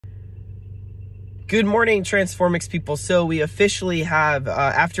Good morning, Transformx people. So we officially have,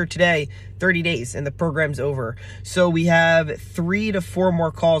 after today, 30 days and the program's over. So we have 3 to 4 more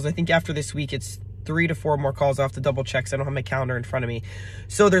calls. I think after this week, it's 3 to 4 more calls. I'll have to double check because I don't have my calendar in front of me.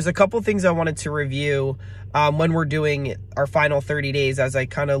 So there's a couple things I wanted to review when we're doing our final 30 days, as I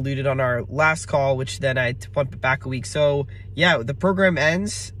kind of alluded on our last call, which then I bumped it back a week. So yeah, the program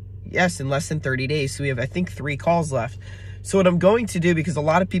ends, yes, in less than 30 days. So we have, I think, 3 calls left. So what I'm going to do, because a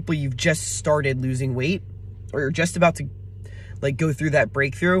lot of people, you've just started losing weight or you're just about to like go through that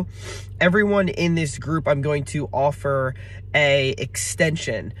breakthrough, everyone in this group, I'm going to offer a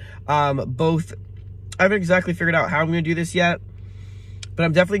extension. Both, I haven't exactly figured out how I'm going to do this yet, but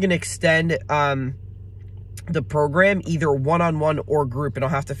I'm definitely going to extend the program either one-on-one or group, and I'll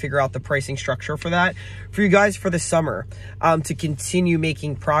have to figure out the pricing structure for that for you guys for the summer to continue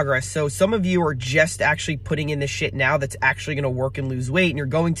making progress. So some of you are just actually putting in the shit now that's actually going to work and lose weight, and you're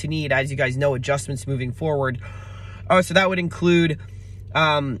going to need, as you guys know, adjustments moving forward. So that would include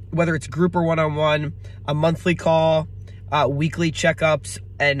whether it's group or one-on-one, a monthly call, weekly checkups,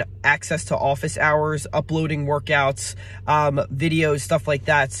 and access to office hours, uploading workouts, videos, stuff like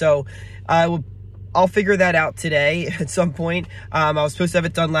that. So I'll figure that out today at some point. I was supposed to have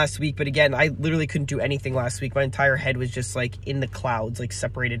it done last week, but again, I literally couldn't do anything last week. My entire head was just like in the clouds, like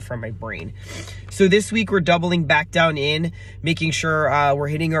separated from my brain. So this week we're doubling back down in, making sure we're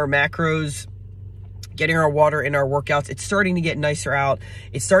hitting our macros, getting our water in our workouts. It's starting to get nicer out.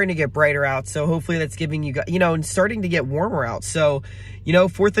 It's starting to get brighter out. So hopefully that's giving you guys, and starting to get warmer out. So,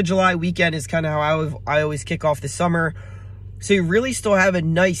 4th of July weekend is kind of how I always kick off the summer. So you really still have a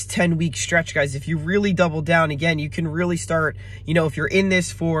nice 10-week stretch, guys. If you really double down, again, you can really start, if you're in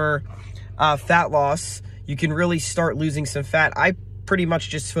this for fat loss, you can really start losing some fat. I pretty much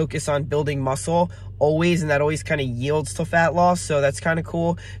just focus on building muscle always, and that always kind of yields to fat loss. So that's kind of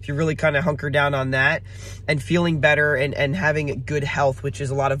cool if you really kind of hunker down on that and feeling better and having good health, which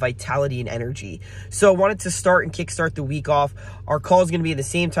is a lot of vitality and energy. So I wanted to start and kickstart the week off. Our call is going to be at the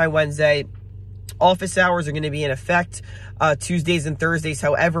same time Wednesday. Office hours are going to be in effect Tuesdays and Thursdays.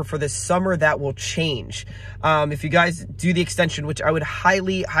 However, for the summer, that will change. If you guys do the extension, which I would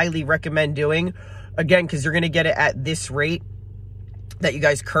highly, highly recommend doing, again, because you're going to get it at this rate that you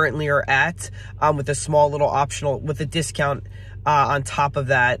guys currently are at, with a small little optional, with a discount on top of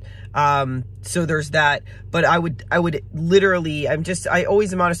that. So there's that. But I would literally, I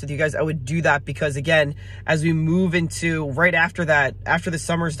always am honest with you guys, I would do that because, again, as we move into right after that, after the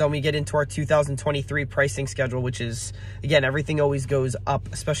summer's done, we get into our 2023 pricing schedule, which is, again, everything always goes up,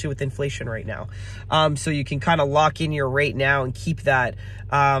 especially with inflation right now. So you can kind of lock in your rate now and keep that,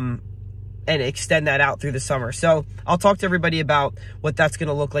 and extend that out through the summer. So I'll talk to everybody about what that's going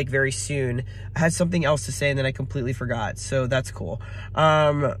to look like very soon. I had something else to say and then I completely forgot. So that's cool.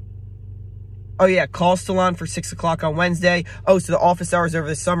 Oh yeah, call still on for 6 o'clock on Wednesday. Oh, so the office hours over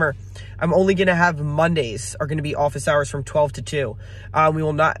the summer, I'm only going to have Mondays are going to be office hours from 12 to 2. We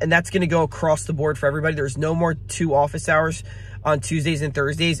will not, and that's going to go across the board for everybody. There's no more 2 office hours on Tuesdays and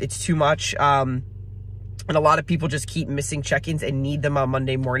Thursdays. It's too much. And a lot of people just keep missing check-ins and need them on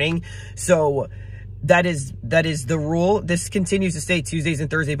Monday morning. So that is the rule. This continues to stay Tuesdays and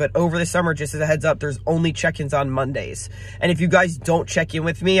Thursdays, but over the summer, just as a heads up, there's only check-ins on Mondays. And if you guys don't check in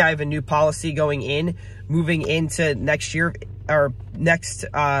with me, I have a new policy moving into next year, or next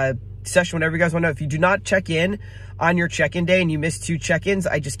session, whatever you guys want to know. If you do not check in on your check-in day and you miss 2 check-ins,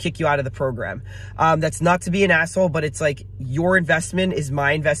 I just kick you out of the program. That's not to be an asshole, but it's like your investment is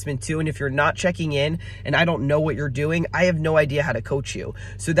my investment too. And if you're not checking in and I don't know what you're doing, I have no idea how to coach you.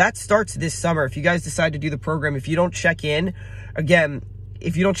 So that starts this summer. If you guys decide to do the program, if you don't check in, again,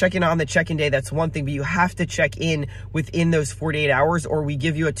 if you don't check in on the check-in day, that's one thing, but you have to check in within those 48 hours or we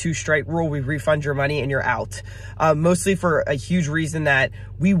give you a 2-strike rule. We refund your money and you're out. Mostly for a huge reason that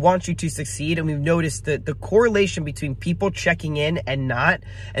we want you to succeed. And we've noticed that the correlation between people checking in and not,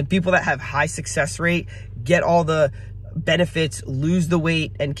 and people that have high success rate, get all the benefits, lose the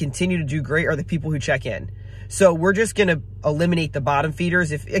weight, and continue to do great are the people who check in. So we're just going to eliminate the bottom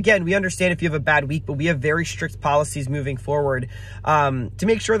feeders. Again, we understand if you have a bad week, but we have very strict policies moving forward to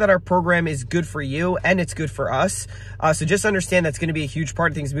make sure that our program is good for you and it's good for us. So just understand that's going to be a huge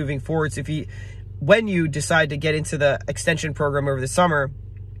part of things moving forward. So when you decide to get into the extension program over the summer,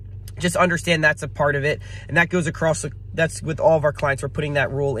 just understand that's a part of it. And that goes across, that's with all of our clients. We're putting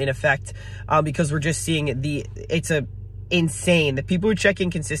that rule in effect because we're just seeing it's insane. The people who check in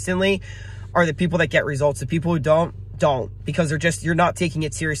consistently are the people that get results. The people who don't, because you're not taking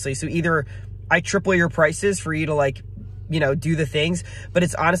it seriously. So either I triple your prices for you to do the things, but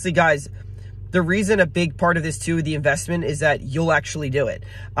it's honestly, guys, The reason a big part of this too, the investment, is that you'll actually do it.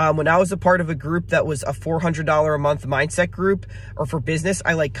 When I was a part of a group that was a $400 a month mindset group, or for business,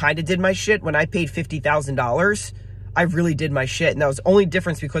 I like kind of did my shit. When I paid $50,000, I really did my shit. And that was the only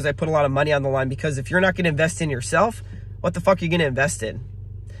difference because I put a lot of money on the line, because if you're not going to invest in yourself, what the fuck are you going to invest in?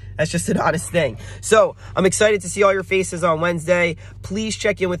 That's just an honest thing. So I'm excited to see all your faces on Wednesday. Please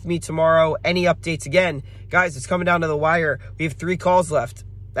check in with me tomorrow. Any updates? Again, guys, it's coming down to the wire. We have 3 calls left.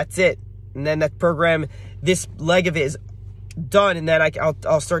 That's it. And then that program, this leg of it is done. And then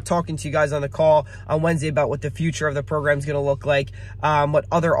I'll start talking to you guys on the call on Wednesday about what the future of the program is going to look like, what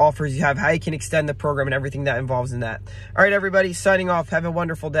other offers you have, how you can extend the program, and everything that involves in that. All right, everybody, signing off. Have a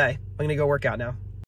wonderful day. I'm going to go work out now.